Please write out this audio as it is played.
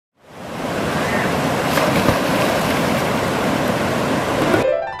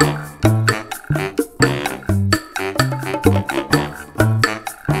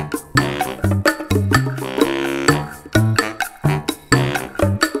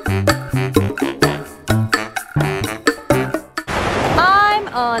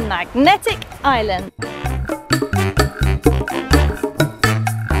Magnetic Island.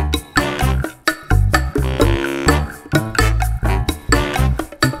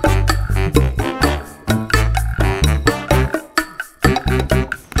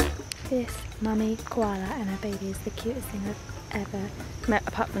 This mummy koala and her baby is the cutest thing I've ever met,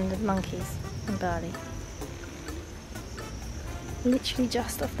 apart from the monkeys in Bali. Literally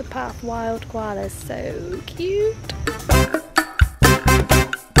just off the path, wild koalas, so cute.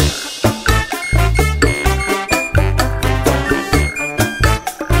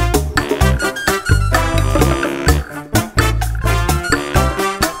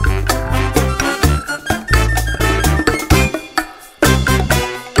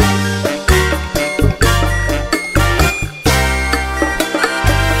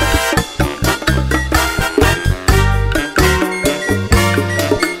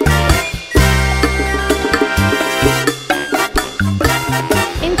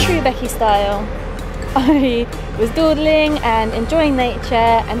 Style. I was dawdling and enjoying nature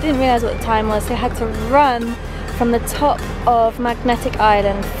and didn't realise what the time was, so I had to run from the top of Magnetic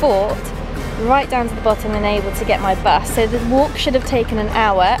Island Fort right down to the bottom and able to get my bus. So the walk should have taken an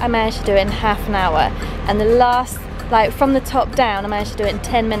hour. I managed to do it in half an hour, and the last, like from the top down, I managed to do it in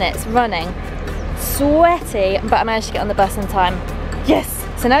 10 minutes running. Sweaty, but I managed to get on the bus in time. Yes!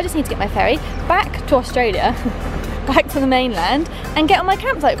 So now I just need to get my ferry back to Australia back to the mainland and get on my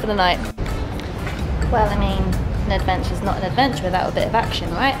campsite for the night. Well, I mean, an adventure's not an adventure without a bit of action,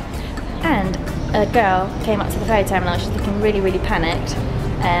 right? And a girl came up to the ferry terminal. She's looking really, really panicked.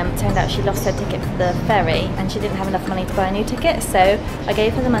 Turned out she lost her ticket for the ferry and she didn't have enough money to buy a new ticket, so I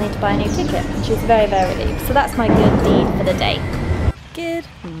gave her the money to buy a new ticket and she was very, very relieved. So that's my good deed for the day. Good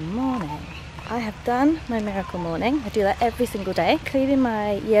morning. I have done my miracle morning. I do that every single day, including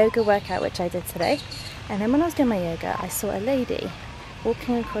my yoga workout, which I did today. And then when I was doing my yoga, I saw a lady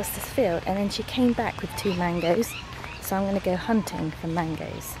walking across this field, and then she came back with 2 mangoes. So I'm going to go hunting for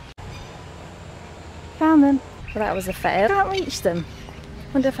mangoes. Found them. Well, that was a fail. Can't reach them.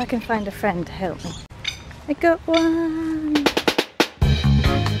 Wonder if I can find a friend to help me. I got one!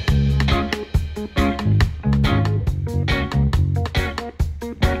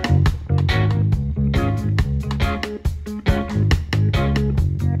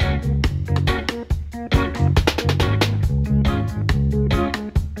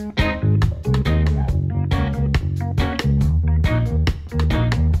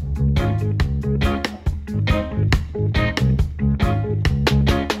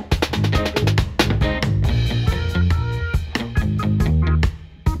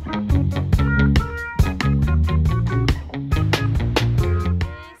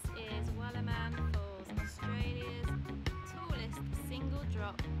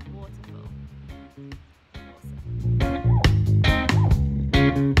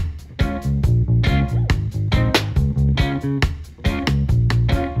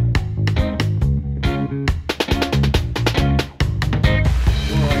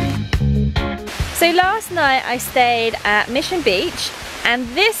 So last night I stayed at Mission Beach, and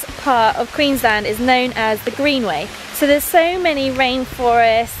this part of Queensland is known as the Greenway. So there's so many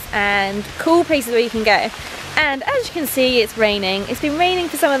rainforests and cool places where you can go. And as you can see, it's raining. It's been raining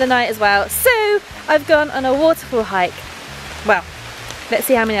for some of the night as well. So I've gone on a waterfall hike. Well, let's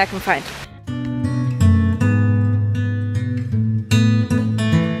see how many I can find.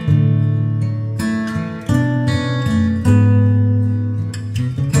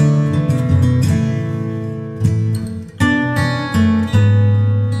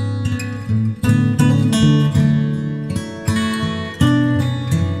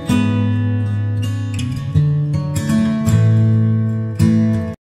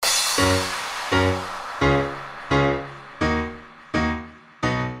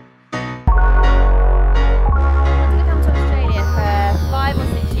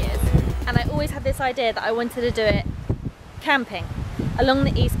 Idea that I wanted to do it camping along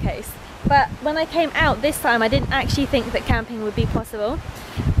the east coast, but when I came out this time I didn't actually think that camping would be possible.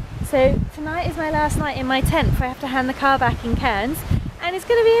 So tonight is my last night in my tent before I have to hand the car back in Cairns, and it's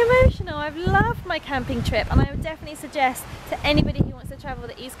going to be emotional. I've loved my camping trip, and I would definitely suggest to anybody who wants to travel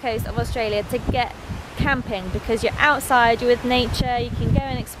the east coast of Australia to get camping, because you're outside, you're with nature, you can go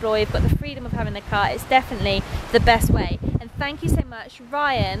and explore, you've got the freedom of having a car. It's definitely the best way. And thank you so much,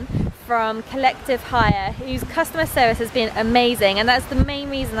 Ryan from Collective Hire, whose customer service has been amazing, and that's the main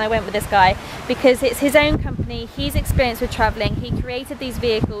reason I went with this guy, because it's his own company, he's experienced with traveling, he created these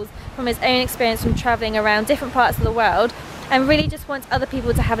vehicles from his own experience from traveling around different parts of the world, and really just wants other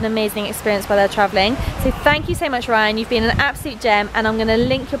people to have an amazing experience while they're traveling. So thank you so much, Ryan, you've been an absolute gem, and I'm going to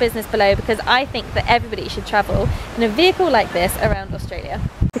link your business below because I think that everybody should travel in a vehicle like this around Australia.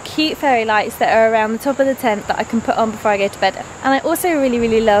 the cute fairy lights that are around the top of the tent that I can put on before I go to bed. And I also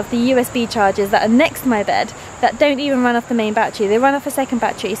really love the USB chargers that are next to my bed that don't even run off the main battery. They run off a second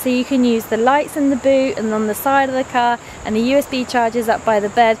battery, so you can use the lights in the boot and on the side of the car and the USB chargers up by the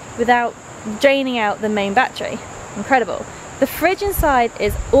bed without draining out the main battery. Incredible. The fridge inside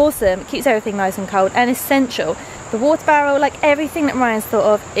is awesome. It keeps everything nice and cold and essential. The water barrel, like everything that Ryan's thought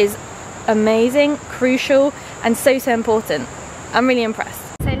of, is amazing, crucial, and so important. I'm really impressed.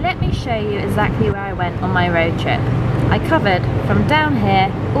 So let me show you exactly where I went on my road trip. I covered from down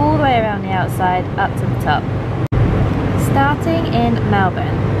here all the way around the outside up to the top. Starting in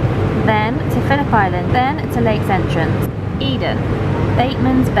Melbourne, then to Phillip Island, then to Lakes Entrance, Eden,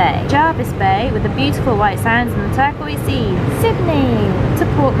 Bateman's Bay, Jarvis Bay with the beautiful white sands and the turquoise sea, Sydney, to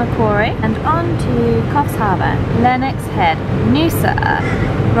Port Macquarie, and on to Coffs Harbour, Lennox Head, Noosa,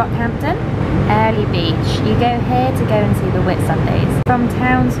 Rockhampton, Airlie Beach. You go here to go and see the Whitsundays. From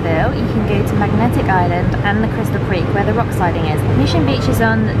Townsville you can go to Magnetic Island and the Crystal Creek where the rock sliding is. Mission Beach is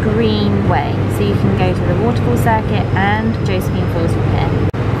on Green Way, so you can go to the waterfall circuit and Josephine Falls from here.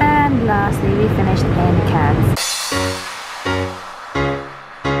 And lastly we finished in Cairns.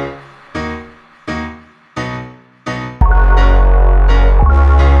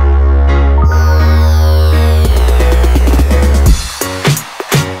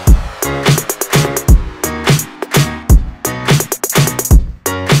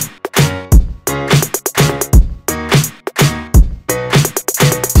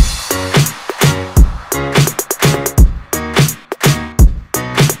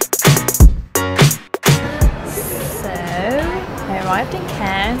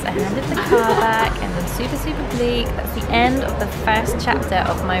 I handed the car back and I'm super bleak. That's the end of the first chapter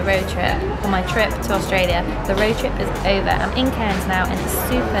of my road trip, or my trip to Australia. The road trip is over. I'm in Cairns now and it's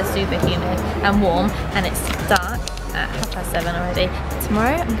super humid and warm and it's dark at 7:30 already.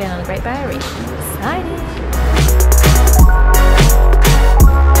 Tomorrow I'm going on the Great Barrier Reef. Excited!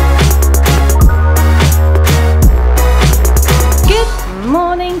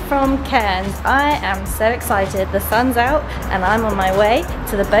 Morning from Cairns. I am so excited. The sun's out and I'm on my way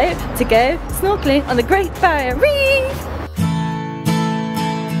to the boat to go snorkeling on the Great Barrier Reef.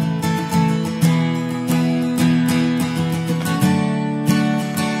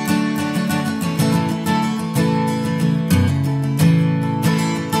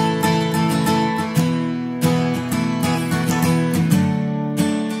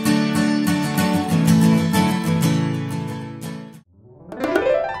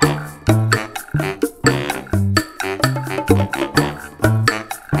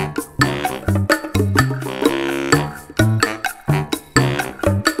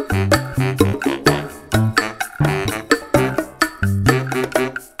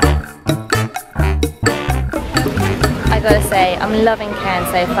 I gotta say, I'm loving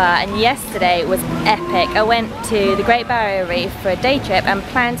Cairns so far, and yesterday was epic. I went to the Great Barrier Reef for a day trip and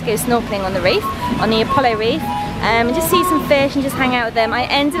planned to go snorkeling on the reef, on the Apollo Reef, and just see some fish and just hang out with them. I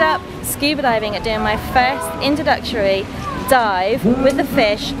ended up scuba diving and doing my first introductory dive with the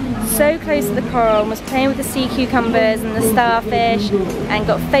fish, so close to the coral, and was playing with the sea cucumbers and the starfish, and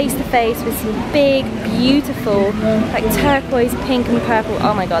got face to face with some big, beautiful, like turquoise, pink and purple,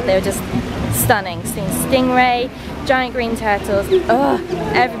 oh my god, they were just stunning. Seeing stingray, giant green turtles. Ugh,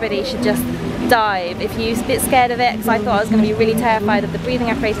 everybody should just dive. If you're a bit scared of it, because I thought I was going to be really terrified of the breathing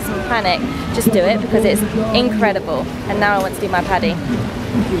apparatus and panic, just do it because it's incredible. And now I want to do my paddy.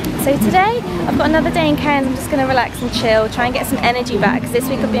 So today I've got another day in Cairns. I'm just going to relax and chill, try and get some energy back, because this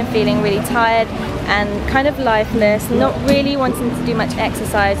week I've been feeling really tired and kind of lifeless, not really wanting to do much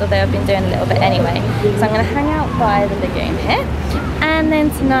exercise, although I've been doing a little bit anyway. So I'm going to hang out by the lagoon here, and then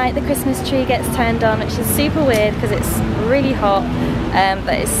tonight the Christmas tree gets turned on, which is super weird because it's really hot,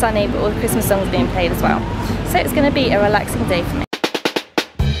 but it's sunny, but all the Christmas songs are being played as well. So it's going to be a relaxing day for me.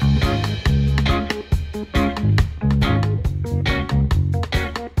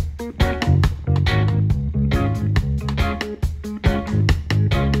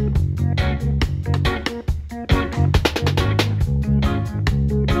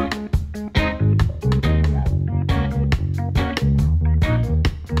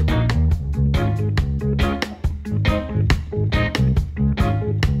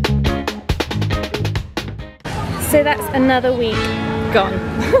 So that's another week gone.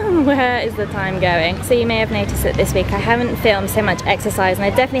 Where is the time going? So you may have noticed that this week I haven't filmed so much exercise, and I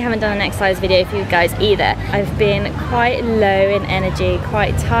definitely haven't done an exercise video for you guys either. I've been quite low in energy,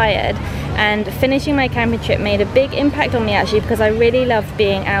 quite tired, and finishing my camping trip made a big impact on me actually, because I really loved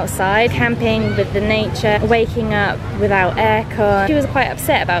being outside, camping with the nature, waking up without aircon. She was quite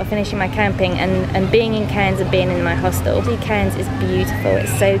upset about finishing my camping and being in Cairns and being in my hostel. Cairns is beautiful,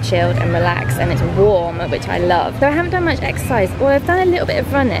 it's so chilled and relaxed and it's warm, which I love. So I haven't done much exercise, or I've done a little bit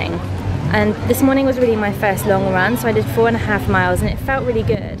of running, and this morning was really my first long run, so I did 4.5 miles and it felt really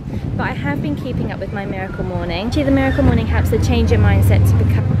good. But I have been keeping up with my miracle morning. Actually, the miracle morning helps to change your mindset to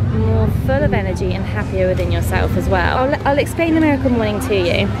become more full of energy and happier within yourself as well. I'll explain the miracle morning to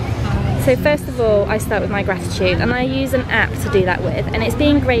you. So first of all, I start with my gratitude, and I use an app to do that with, and it's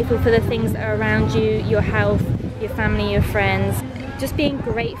being grateful for the things that are around you, your health, your family, your friends. Just being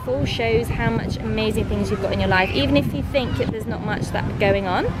grateful shows how much amazing things you've got in your life. Even if you think there's not much that going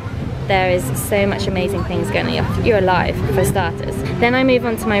on, there is so much amazing things going on. You're alive, for starters. Then I move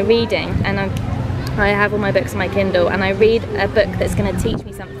on to my reading, and I have all my books on my Kindle, and I read a book that's going to teach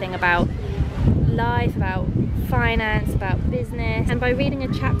me something about life, about finance, about business. And by reading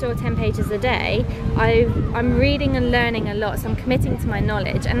a chapter or 10 pages a day, I'm reading and learning a lot, so I'm committing to my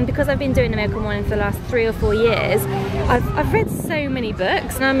knowledge. And because I've been doing the Miracle Morning for the last 3 or 4 years, I've read so many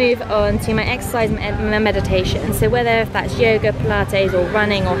books. Now I move on to my exercise and my meditation. So whether if that's yoga, Pilates, or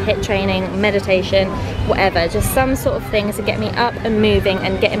running, or HIIT training, meditation, whatever, just some sort of thing to get me up and moving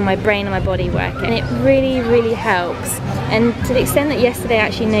and getting my brain and my body working. And it really, really helps. And to the extent that yesterday I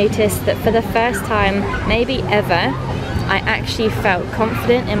actually noticed that for the first time, maybe ever, I actually felt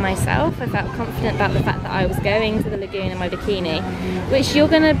confident in myself. I felt confident about the fact that I was going to the lagoon in my bikini, which you're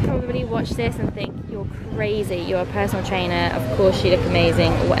gonna probably watch this and think, you're crazy, you're a personal trainer, of course you look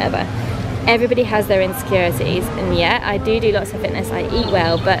amazing, or whatever. Everybody has their insecurities, and yeah, I do lots of fitness, I eat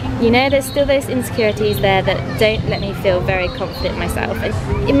well, but you know, there's still those insecurities there that don't let me feel very confident in myself.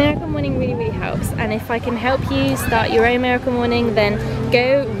 And Miracle Morning really, really helps, and if I can help you start your own Miracle Morning, then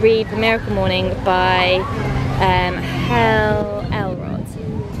go read The Miracle Morning by Hal Elrod.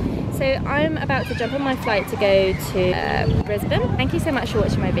 So I'm about to jump on my flight to go to Brisbane. Thank you so much for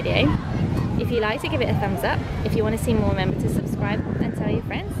watching my video. If you liked it, give it a thumbs up. If you want to see more, remember to subscribe and tell your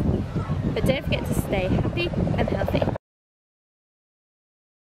friends. But don't forget to stay happy and healthy.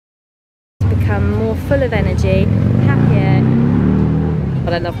 To become more full of energy, happier.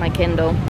 But I love my Kindle.